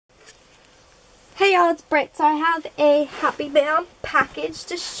Hey y'all, it's Britt. So I have a Happy Mail package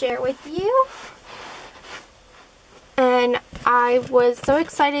to share with you. And I was so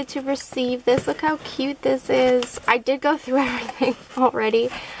excited to receive this. Look how cute this is. I did go through everything already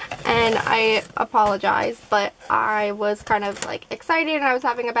and I apologize, but I was kind of like excited and I was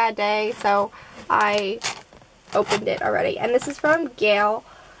having a bad day, so I opened it already. And this is from Gayle,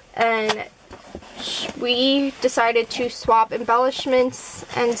 and we decided to swap embellishments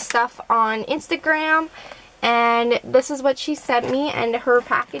and stuff on Instagram, and this is what she sent me, and her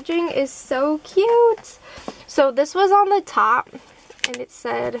packaging is so cute. So this was on the top and it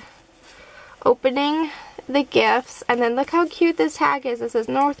said opening the gifts, and then look how cute this tag is. It says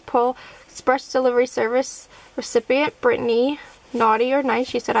North Pole Express Delivery Service recipient Brittany, naughty or nice.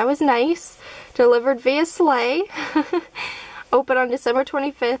 She said I was nice. Delivered via sleigh. Open on December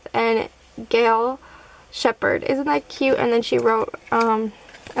 25th, and Gayle Shepherd. Isn't that cute? And then she wrote a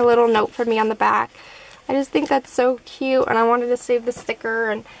little note for me on the back. I just think that's so cute, and I wanted to save the sticker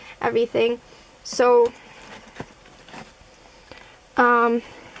and everything. So I'm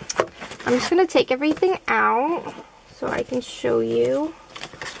just going to take everything out so I can show you.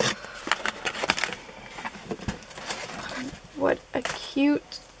 What a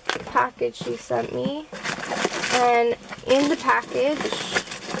cute package she sent me. And in the package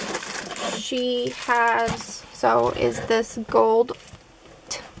she has, is this gold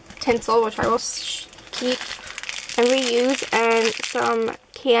tinsel, which I will keep and reuse, and some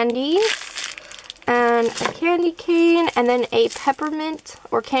candies, and a candy cane, and then a peppermint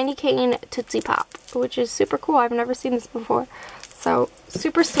or candy cane Tootsie Pop, which is super cool. I've never seen this before, so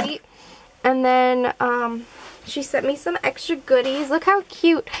super sweet. And then she sent me some extra goodies. Look how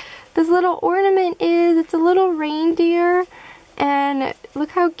cute this little ornament is. It's a little reindeer, and look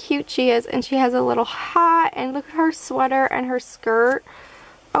how cute she is. And she has a little hat, and look at her sweater and her skirt.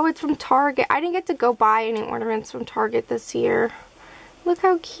 Oh, it's from Target. I didn't get to go buy any ornaments from Target this year. Look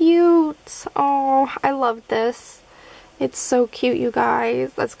how cute. Oh, I love this. It's so cute, you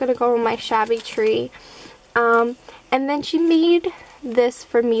guys. That's gonna go on my shabby tree. And then she made this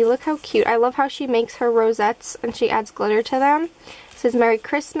for me. Look how cute. I love how she makes her rosettes and she adds glitter to them. It says Merry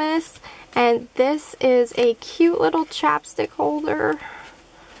Christmas, and this is a cute little chapstick holder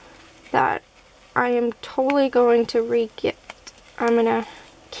that I am totally going to re-gift. I'm gonna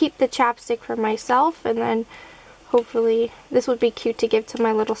keep the chapstick for myself, and then hopefully this would be cute to give to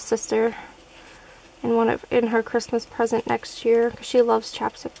my little sister in her Christmas present next year, because she loves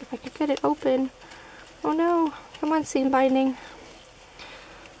chapstick. If I could get it open. Oh no, come on, seam binding.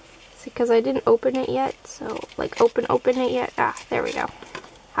 See, because I didn't open it yet, so like open it yet. Ah, there we go.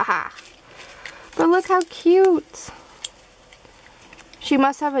 Haha. But look how cute. She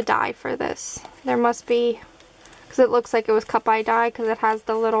must have a die for this. There must be, because it looks like it was cut by die, because it has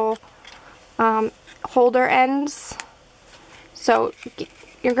the little holder ends. So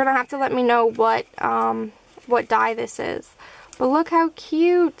you're gonna have to let me know what die this is. But look how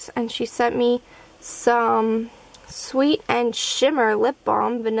cute. And she sent me some Sweet and Shimmer lip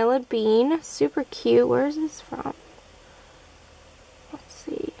balm, vanilla bean, super cute. Where is this from? Let's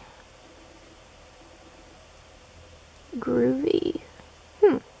see. Groovy.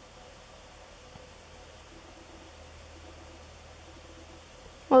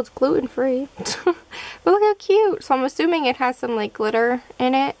 Well, it's gluten free. But look how cute. So I'm assuming it has some like glitter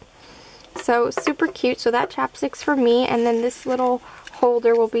in it. So super cute. So that chapstick's for me, and then this little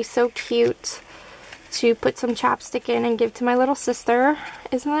holder will be so cute to put some chapstick in and give to my little sister.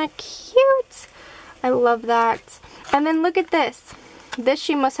 Isn't that cute? I love that. And then look at this. This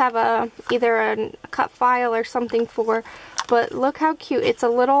she must have either a cut file or something for, but look how cute. It's a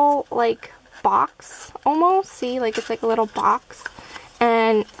little like box almost. See, like it's like a little box,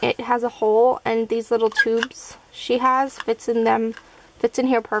 and it has a hole, and these little tubes she has fits in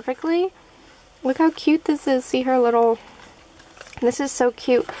here perfectly. Look how cute this is. See her little, this is so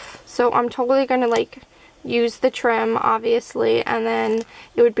cute. So I'm totally gonna like use the trim, obviously, and then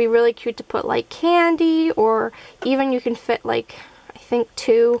it would be really cute to put like candy, or even you can fit like I think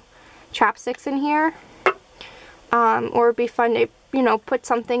 2 chapsticks in here, or it'd be fun to, you know, put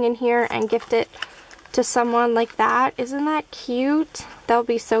something in here and gift it to someone like that. Isn't that cute? That would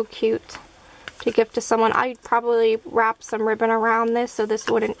be so cute to gift to someone. I'd probably wrap some ribbon around this so this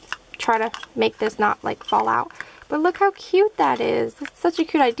wouldn't try to make this not like fall out. But look how cute that is. It's such a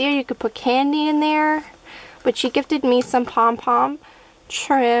cute idea. You could put candy in there. But she gifted me some pom-pom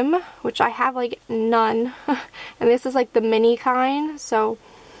trim, which I have like none. And this is like the mini kind. So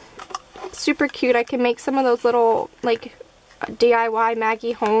super cute. I can make some of those little like DIY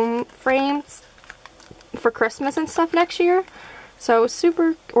Maggie home frames for Christmas and stuff next year. So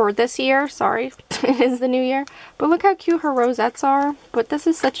super, or this year, sorry, it is the new year. But look how cute her rosettes are. But this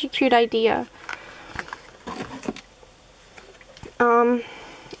is such a cute idea. And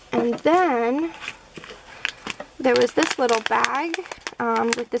then there was this little bag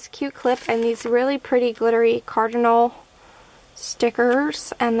with this cute clip and these really pretty glittery cardinal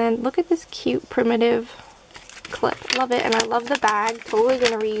stickers. And then look at this cute primitive clip. Love it. And I love the bag. Totally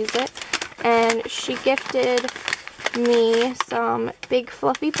gonna reuse it. And she gifted me some big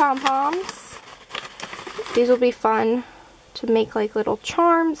fluffy pom-poms. These will be fun to make like little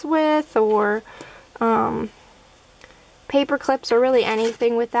charms with, or paper clips, or really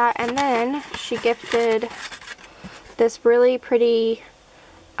anything with that. And then she gifted this really pretty,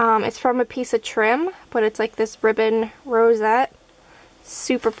 it's from a piece of trim, but it's like this ribbon rosette.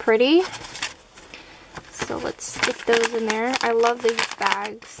 Super pretty. So let's stick those in there. I love these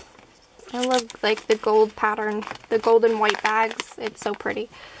bags. I love like the gold pattern, the gold and white bags. It's so pretty.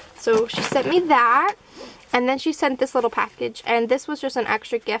 So she sent me that. And then she sent this little package, and this was just an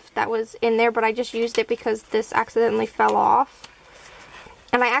extra gift that was in there, but I just used it because this accidentally fell off.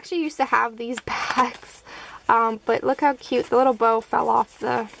 And I actually used to have these bags, but look how cute. The little bow fell off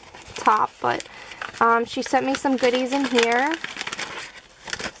the top, but she sent me some goodies in here.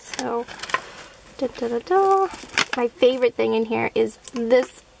 So, my favorite thing in here is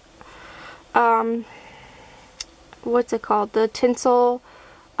this, what's it called? The tinsel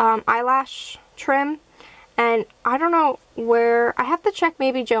eyelash trim. And I don't know where, I have to check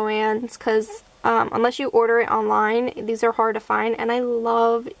maybe Joann's, because unless you order it online, these are hard to find. And I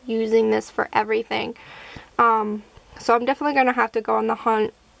love using this for everything. So I'm definitely going to have to go on the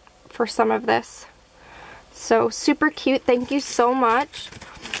hunt for some of this. So super cute. Thank you so much.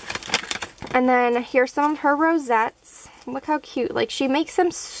 And then here's some of her rosettes. Look how cute. Like, she makes them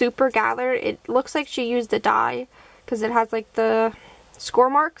super gathered. It looks like she used a die because it has like the score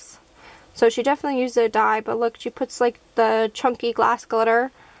marks. So she definitely used a die, but look, she puts like the chunky glass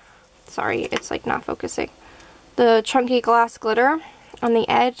glitter. Sorry, it's like not focusing. The chunky glass glitter on the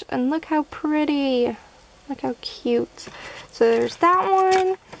edge, and look how pretty. Look how cute. So there's that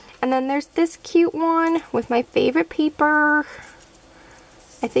one, and then there's this cute one with my favorite paper.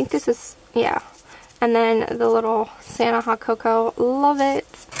 I think this is, yeah. And then the little Santa hot cocoa. Love it.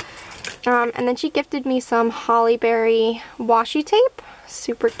 And then she gifted me some holly berry washi tape.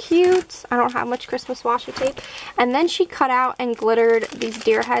 Super cute. I don't have much Christmas washi tape. And then she cut out and glittered these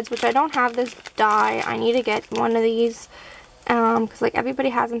deer heads, which I don't have this die. I need to get one of these because like everybody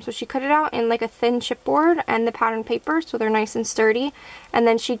has them. So she cut it out in like a thin chipboard and the pattern paper, so they're nice and sturdy. And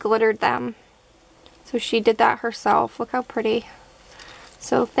then she glittered them. So she did that herself. Look how pretty.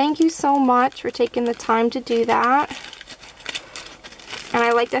 So thank you so much for taking the time to do that. And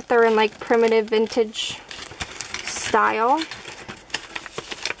I like that they're in like primitive vintage style.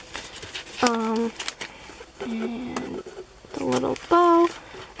 And the little bow.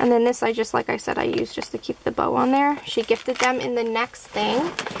 And then this I just, like I said, I used just to keep the bow on there. She gifted them in the next thing,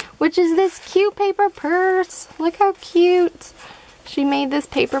 which is this cute paper purse. Look how cute. She made this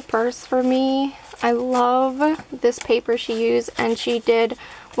paper purse for me. I love this paper she used, and she did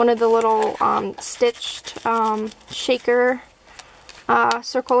one of the little stitched shaker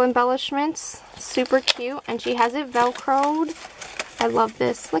circle embellishments. Super cute, and she has it velcroed. I love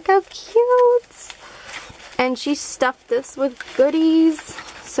this. Look how cute. And she stuffed this with goodies.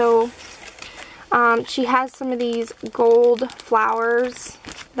 So she has some of these gold flowers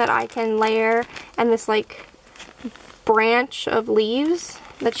that I can layer, and this like branch of leaves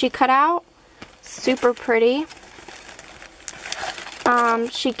that she cut out. Super pretty.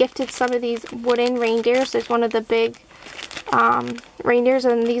 She gifted some of these wooden reindeers. There's one of the big reindeers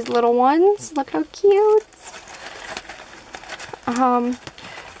and these little ones. Look how cute.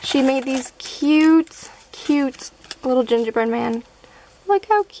 She made these cute little gingerbread man. Look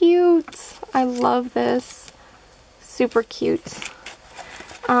how cute. I love this. Super cute.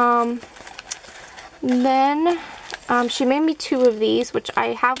 Then she made me two of these, which I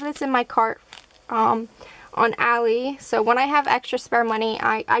have this in my cart on Ally. So when I have extra spare money,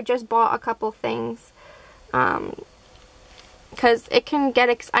 I just bought a couple things. Because it can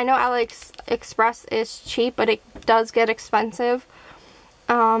get, I know AliExpress is cheap, but it does get expensive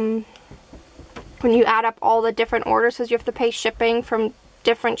when you add up all the different orders, because you have to pay shipping from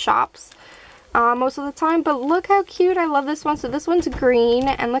different shops most of the time. But look how cute. I love this one. So this one's green,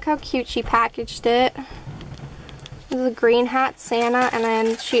 and look how cute she packaged it. This is a green hat Santa, and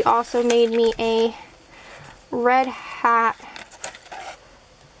then she also made me a red hat.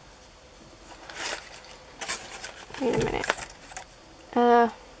 Wait a minute.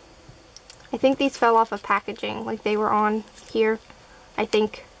 I think these fell off of packaging, like they were on here. I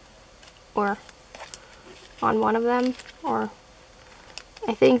think, or on one of them, or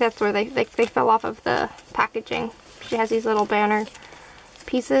I think that's where they fell off of the packaging. She has these little banner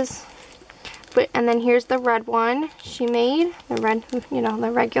pieces. And then here's the red one she made, the red, you know,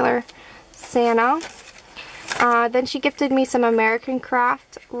 the regular Santa. Then she gifted me some American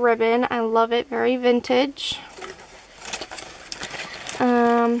Craft ribbon. I love it, very vintage.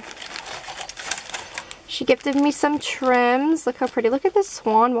 She gifted me some trims. Look how pretty. Look at this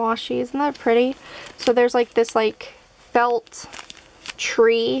swan washi. Isn't that pretty? So there's like this like felt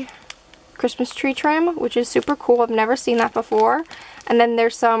tree, Christmas tree trim, which is super cool. I've never seen that before. And then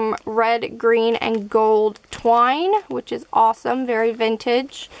there's some red, green, and gold twine, which is awesome. Very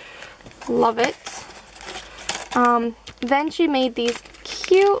vintage. Love it. Then she made these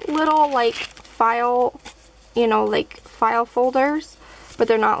cute little like file, you know, like file folders. But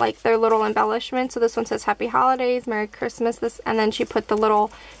they're not like, they're little embellishments. So this one says Happy Holidays, Merry Christmas. And then she put the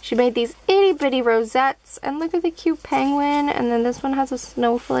little, she made these itty bitty rosettes. And look at the cute penguin. And then this one has a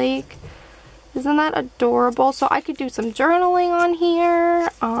snowflake. Isn't that adorable? So I could do some journaling on here.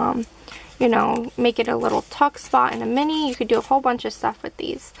 You know, make it a little tuck spot in a mini. You could do a whole bunch of stuff with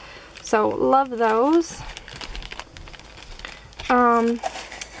these. So love those.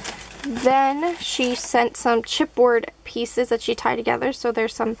 Then she sent some chipboard pieces that she tied together. So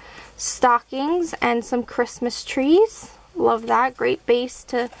there's some stockings and some Christmas trees. Love that. Great base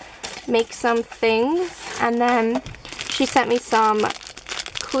to make some things. And then she sent me some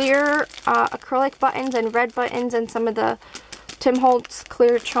clear acrylic buttons and red buttons and some of the Tim Holtz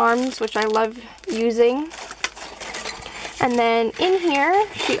clear charms, which I love using. And then in here,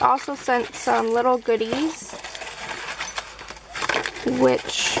 she also sent some little goodies,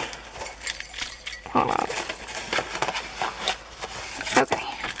 which, hold on. Okay.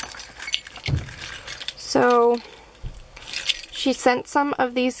 So she sent some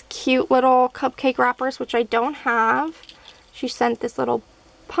of these cute little cupcake wrappers, which I don't have. She sent this little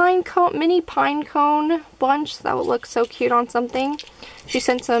pine cone, mini pine cone bunch that would look so cute on something. She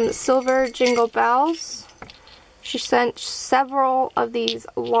sent some silver jingle bells. She sent several of these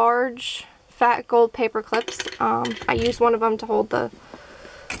large fat gold paper clips. I used one of them to hold that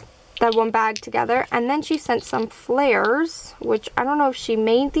one bag together. And then she sent some flares, which I don't know if she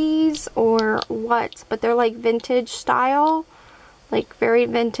made these or what, but they're like vintage style, like very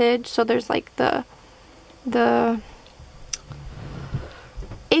vintage. So there's like the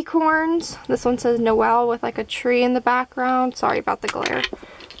acorns. This one says Noel with like a tree in the background. Sorry about the glare.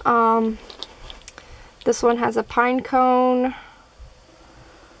 This one has a pine cone.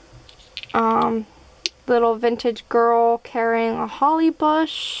 Little vintage girl carrying a holly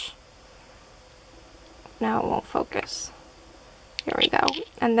bush. Now it won't focus. Here we go.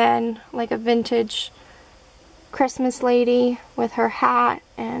 And then like a vintage Christmas lady with her hat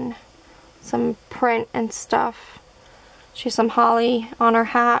and some print and stuff. She has some holly on her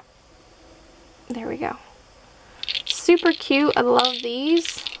hat. There we go. Super cute. I love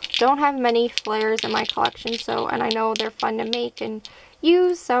these. Don't have many flares in my collection, so, and I know they're fun to make and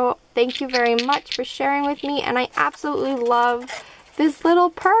use, so thank you very much for sharing with me. And I absolutely love this little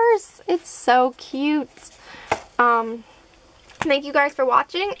purse. It's so cute. Thank you guys for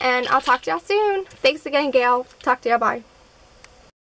watching, and I'll talk to y'all soon. Thanks again, Gayle. Talk to y'all. Bye.